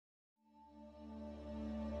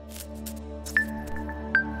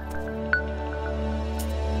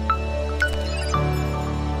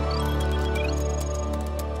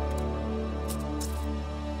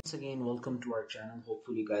welcome to our channel.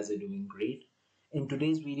 Hopefully you guys are doing great. In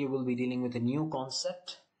today's video we'll be dealing with a new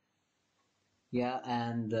concept.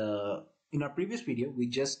 In our previous video we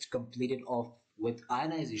just completed off with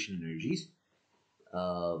ionization energies,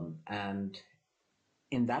 and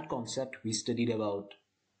in that concept we studied about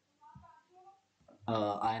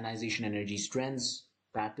ionization energy strengths,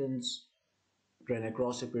 patterns, trend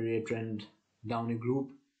across a period, trend down a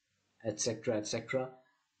group, etc, etc.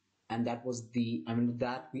 And that was with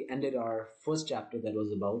that we ended our first chapter, that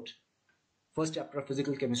was about first chapter of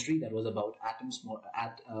physical chemistry, that was about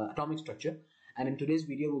atomic structure. And in today's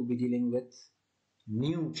video we'll be dealing with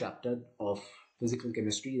new chapter of physical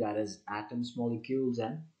chemistry, that is atoms, molecules,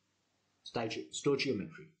 and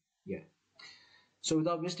stoichiometry. So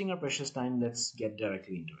without wasting our precious time, let's get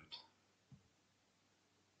directly into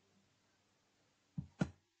it.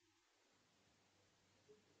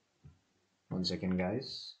 One second,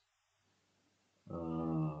 guys.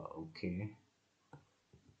 Okay.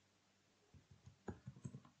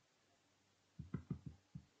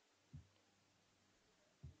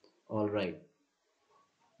 All right.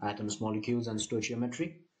 Atoms, molecules, and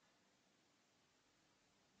stoichiometry.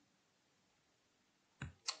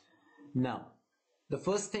 Now, the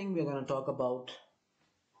first thing we're going to talk about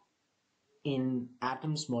in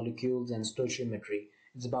atoms, molecules, and stoichiometry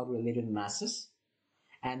is about relative masses.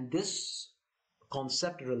 And this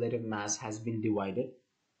concept, relative mass, has been divided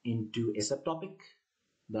into a subtopic,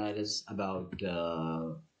 that is about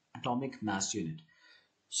atomic mass unit.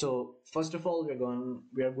 So first of all, we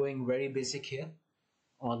are going very basic here,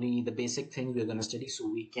 only the basic things we're going to study, so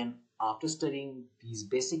we can, after studying these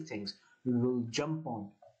basic things, we will jump on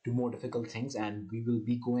to more difficult things, and we will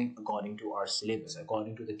be going according to our syllabus,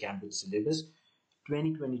 according to the Cambridge syllabus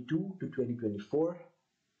 2022 to 2024.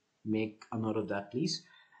 Make a note of that, please.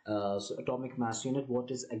 So atomic mass unit, what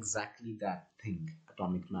is exactly that thing,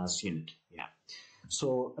 atomic mass unit?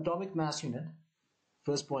 So atomic mass unit,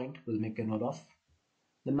 first point we'll make a note of: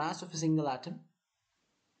 the mass of a single atom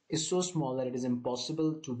is so small that it is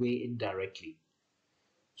impossible to weigh it directly.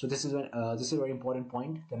 So this is a very important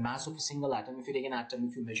point. The mass of a single atom, if you take an atom,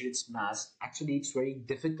 if you measure its mass, actually it's very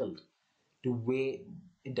difficult to weigh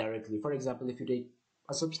it directly. For example, if you take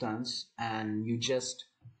a substance and you just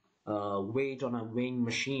weigh it on a weighing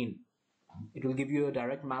machine, it will give you a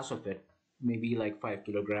direct mass of it, maybe like 5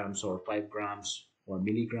 kilograms or 5 grams or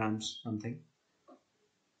milligrams, something,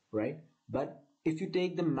 right? But if you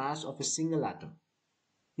take the mass of a single atom,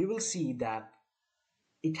 you will see that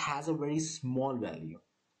it has a very small value.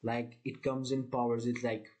 Like, it comes in powers. It's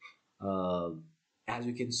like, as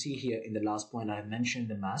you can see here in the last point, I have mentioned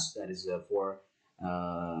the mass, that is for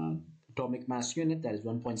atomic mass unit, that is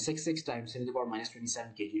 1.66 times 10 to the power minus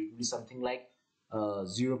 27 kg. It will be something like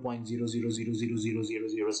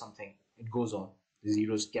 0.00000000 something. It goes on. The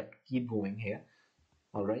zeros keep going here.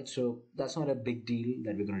 All right. So that's not a big deal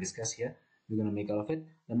that we're going to discuss here. We're going to make out of it.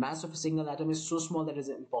 The mass of a single atom is so small that it is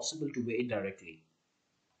impossible to weigh it directly.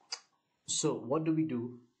 So what do we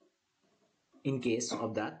do in case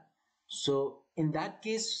of that? So in that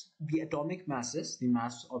case, the atomic masses, the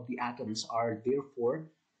mass of the atoms, are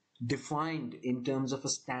therefore defined in terms of a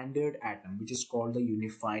standard atom, which is called the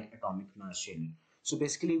unified atomic mass unit. So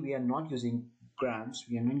basically, we are not using grams,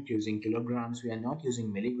 we are not using kilograms, we are not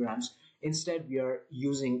using milligrams. Instead, we are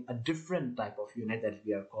using a different type of unit that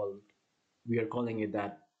we are calling it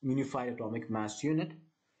that unified atomic mass unit,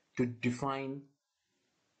 to define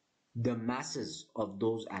the masses of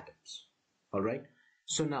those atoms. All right.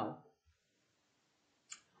 So now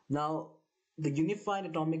the unified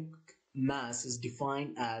atomic mass is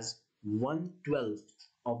defined as 1/12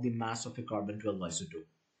 of the mass of a carbon-12 isotope.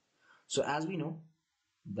 So as we know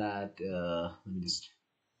that, let me just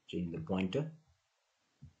change the pointer.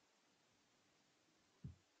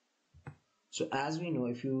 So as we know,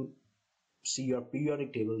 if you see your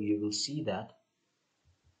periodic table, you will see that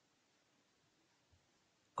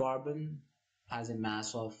carbon has a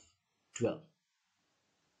mass of 12,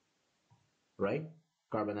 right?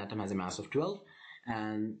 Carbon atom has a mass of 12,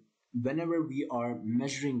 and whenever we are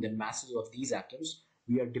measuring the masses of these atoms,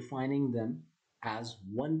 we are defining them as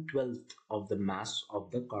 1/12 of the mass of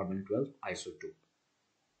the carbon-12 isotope.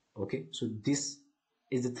 Okay, so this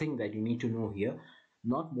is the thing that you need to know here.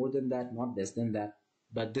 Not more than that, not less than that,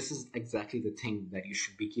 but this is exactly the thing that you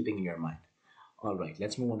should be keeping in your mind. All right,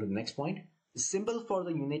 let's move on to the next point. The symbol for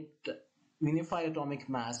the unified atomic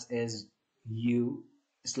mass is U.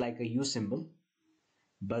 It's like a U symbol,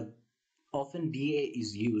 but often dA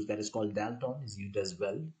is used, that is called Dalton is used as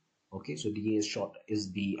well. Okay, so dA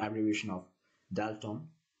is the abbreviation of Dalton.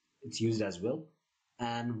 It's used as well.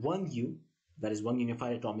 And 1 U, that is 1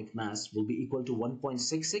 unified atomic mass, will be equal to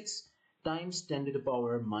 1.66 times 10 to the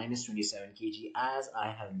power minus 27 kg, as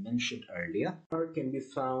I have mentioned earlier. Power can be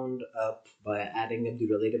found up by adding up the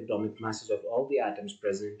relative atomic masses of all the atoms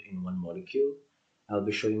present in one molecule. I'll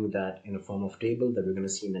be showing you that in a form of table that we're going to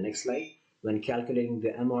see in the next slide. When calculating the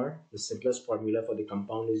MR, the simplest formula for the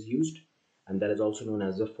compound is used, and that is also known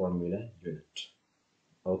as the formula unit.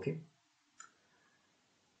 Okay.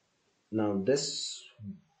 Now this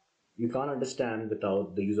you can't understand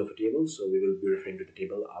without the use of a table, so we will be referring to the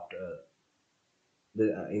table after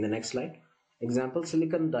in the next slide. Example: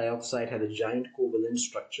 silicon dioxide had a giant covalent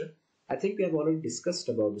structure. I think we have already discussed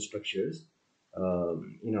about the structures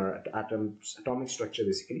in our atomic structure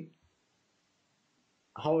basically.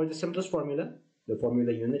 However, the simplest formula, the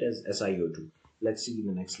formula unit, is SiO2. Let's see in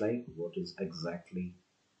the next slide what is exactly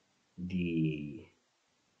the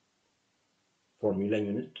formula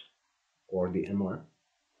unit or the MR.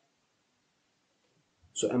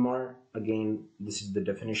 So MR, again, this is the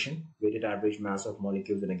definition: weighted average mass of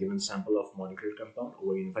molecules in a given sample of molecular compound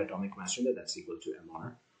over unified atomic mass unit. That's equal to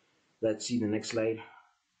MR. Let's see the next slide,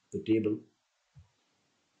 the table.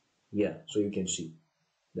 Yeah, so you can see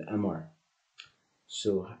the MR.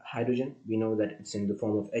 So hydrogen, we know that it's in the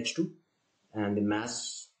form of H2, and the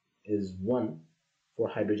mass is 1 for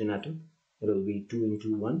hydrogen atom. It will be 2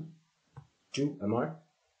 into 1, 2 MR.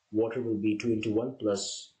 Water will be 2 into 1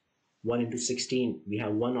 plus 1 into 16. We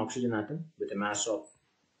have 1 oxygen atom with a mass of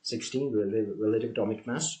 16, relative atomic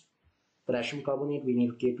mass. Potassium carbonate, we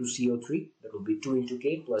need K2CO3. That will be 2 into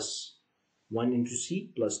K plus 1 into C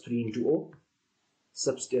plus 3 into O.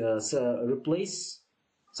 Substitute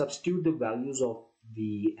the values of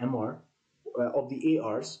the MR, of the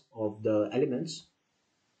ARs of the elements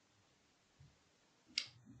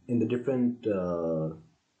in the different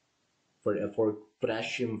for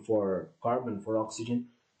potassium, for carbon, for oxygen,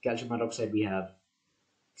 calcium hydroxide, we have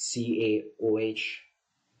CaOH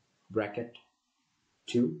bracket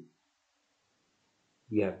 2.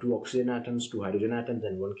 We have 2 oxygen atoms, 2 hydrogen atoms,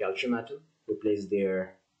 and 1 calcium atom. Replace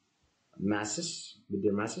their masses with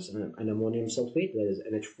their masses, and an ammonium sulfate, that is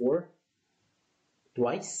NH4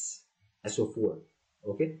 twice SO4.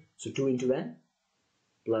 Okay, so 2 into N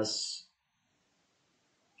plus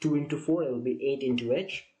 2 into 4, it will be 8 into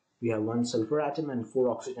H. We have 1 sulfur atom and 4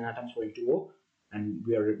 oxygen atoms, 4 into O, and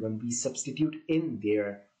when we substitute in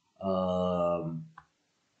their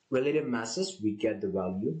relative masses, we get the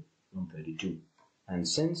value 132. And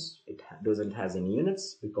since it doesn't have any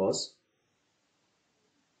units, because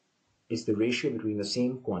it's the ratio between the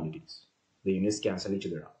same quantities, the units cancel each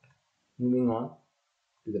other out. Moving on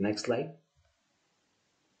to the next slide.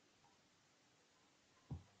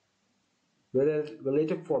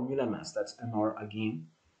 Relative formula mass, that's MR again.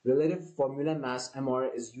 Relative formula mass MR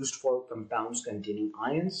is used for compounds containing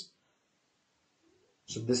ions.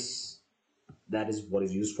 So that is what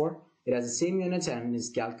is used for. It has the same units and is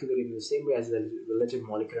calculated in the same way as the relative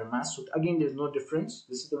molecular mass. So again, there's no difference.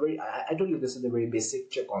 This is the very, I told you this is the very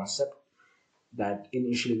basic concept that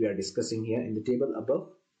initially we are discussing here in the table above,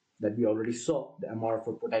 that we already saw. The MR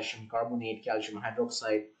for potassium carbonate, calcium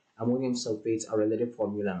hydroxide, ammonium sulfates are relative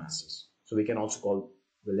formula masses. So we can also call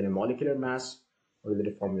relative molecular mass or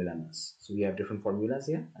relative formula mass. So we have different formulas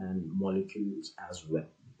here and molecules as well.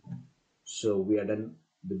 So we are done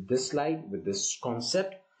with this slide, with this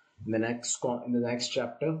concept. In the next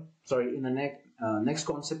chapter, sorry, in the next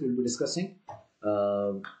concept we'll be discussing.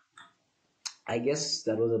 I guess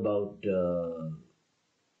that was about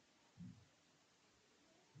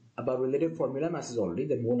relative formula masses already.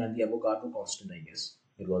 The mole and the Avogadro constant, I guess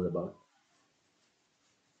it was about.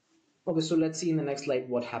 Okay, so let's see in the next slide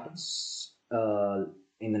what happens.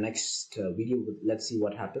 In the next video, let's see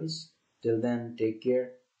what happens. Till then, take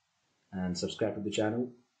care and subscribe to the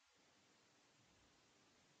channel.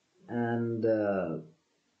 And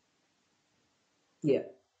yeah,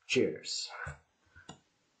 cheers.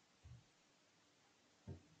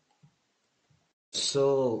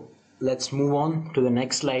 So let's move on to the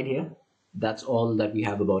next slide here. That's all that we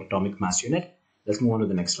have about atomic mass unit. Let's move on to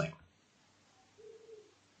the next slide.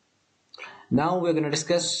 Now we're going to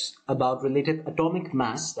discuss about relative atomic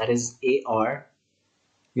mass, that is AR.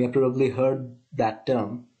 You have probably heard that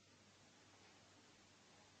term.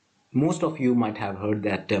 Most of you might have heard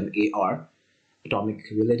that term AR,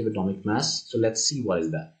 relative atomic mass. So let's see what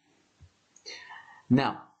is that.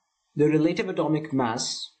 Now, the relative atomic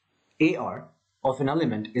mass AR of an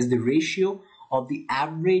element is the ratio of the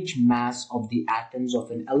average mass of the atoms of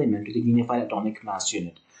an element to the unified atomic mass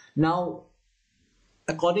unit. Now,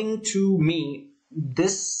 according to me,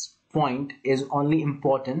 this point is only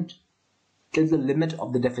important till the limit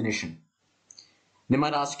of the definition. They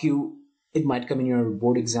might ask you, it might come in your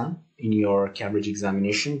board exam, in your Cambridge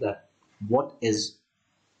examination, that What is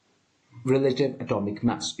relative atomic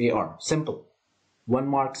mass, AR? Simple. 1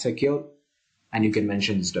 mark secured, and you can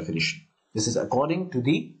mention this definition. This is according to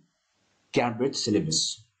the Cambridge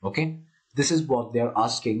syllabus. Okay, this is what they are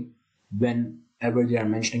asking whenever they are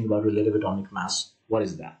mentioning about relative atomic mass. What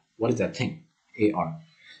is that? What is that thing? AR.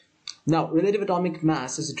 Now, relative atomic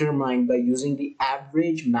mass is determined by using the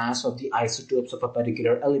average mass of the isotopes of a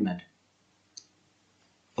particular element.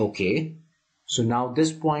 Okay, so now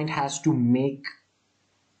this point has to make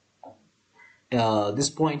this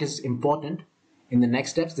point is important in the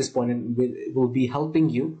next steps. This point will be helping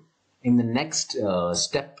you in the next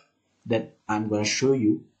step that I'm going to show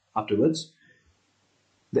you afterwards.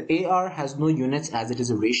 The AR has no units as it is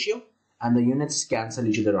a ratio, and the units cancel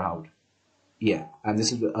each other out. Yeah, and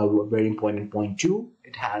this is a very important point too.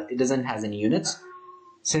 It doesn't has any units,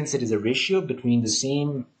 since it is a ratio between the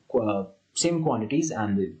same quantities,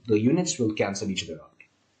 and the units will cancel each other out.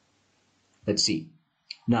 Let's see.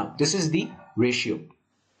 Now this is the ratio,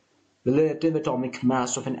 relative atomic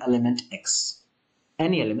mass of an element X.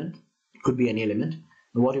 Any element, it could be any element.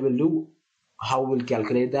 And what we will do, how we will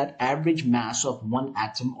calculate that? Average mass of one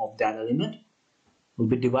atom of that element will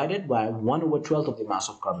be divided by 1/12 of the mass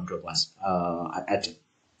of carbon-12 atom.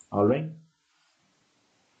 All right.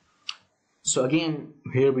 So again,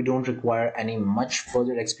 here we don't require any much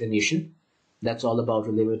further explanation. That's all about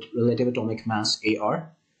relative atomic mass,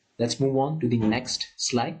 AR. Let's move on to the next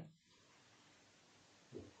slide.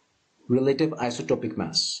 Relative isotopic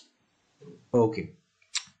mass. Okay.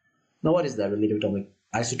 Now what is that relative atomic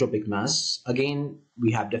isotopic mass? Again,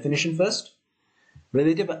 we have definition first.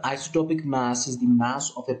 Relative isotopic mass is the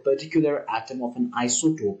mass of a particular atom of an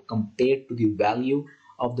isotope compared to the value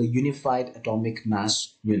of the unified atomic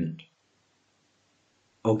mass unit.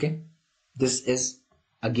 Okay, this is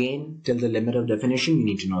again till the limit of definition. You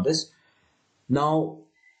need to know this. Now,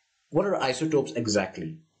 what are isotopes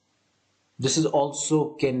exactly? This is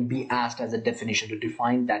also can be asked as a definition to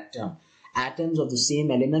define that term. Atoms of the same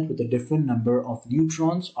element with a different number of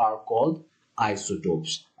neutrons are called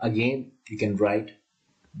isotopes. Again, you can write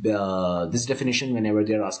this definition whenever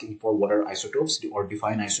they are asking for what are isotopes or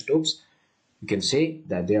define isotopes. You can say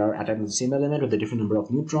that they are atoms of the same element with a different number of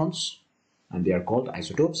neutrons, and they are called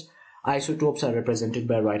isotopes. Isotopes are represented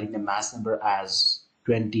by writing the mass number as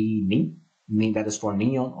 20 Ne. Ne, that is for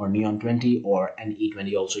neon, or neon 20, or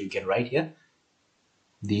Ne20 also you can write here.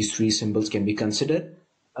 These three symbols can be considered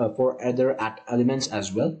for other elements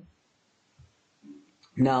as well.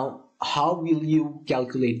 Now, how will you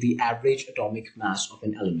calculate the average atomic mass of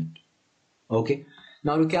an element? Okay,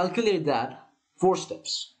 now to calculate that, 4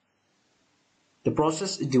 steps. The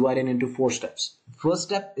process is divided into 4 steps. First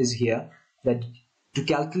step is here that to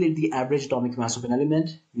calculate the average atomic mass of an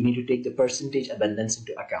element, you need to take the percentage abundance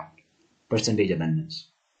into account. Percentage abundance.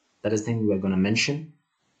 That is the thing we are going to mention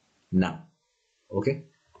now. Okay.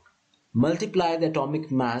 Multiply the atomic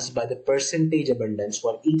mass by the percentage abundance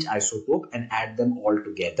for each isotope and add them all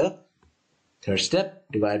together. Third step,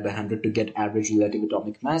 divide by 100 to get average relative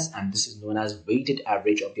atomic mass, and this is known as weighted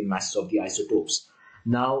average of the masses of the isotopes.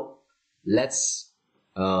 Now, let's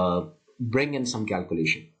bring in some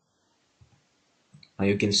calculation. Now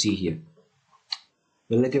you can see here,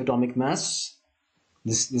 relative atomic mass,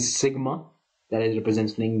 this sigma, that is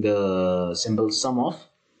representing the symbol sum of,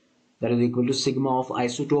 that is equal to sigma of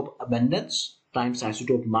isotope abundance times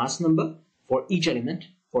isotope mass number for each element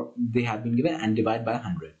they have been given, and divide by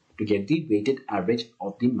 100 to get the weighted average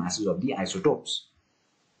of the masses of the isotopes.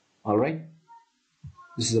 All right,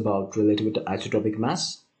 this is about relative isotopic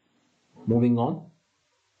mass. Moving on,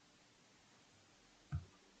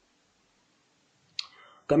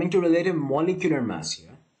 coming to relative molecular mass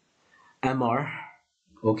here, MR.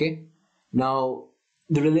 Okay, now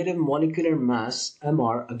the relative molecular mass,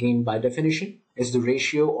 MR, again by definition, is the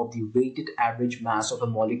ratio of the weighted average mass of a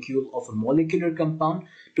molecule of a molecular compound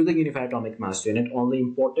to the unified atomic mass unit. Only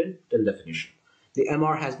important till definition. The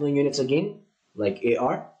MR has no units again, like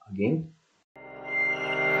AR. Again,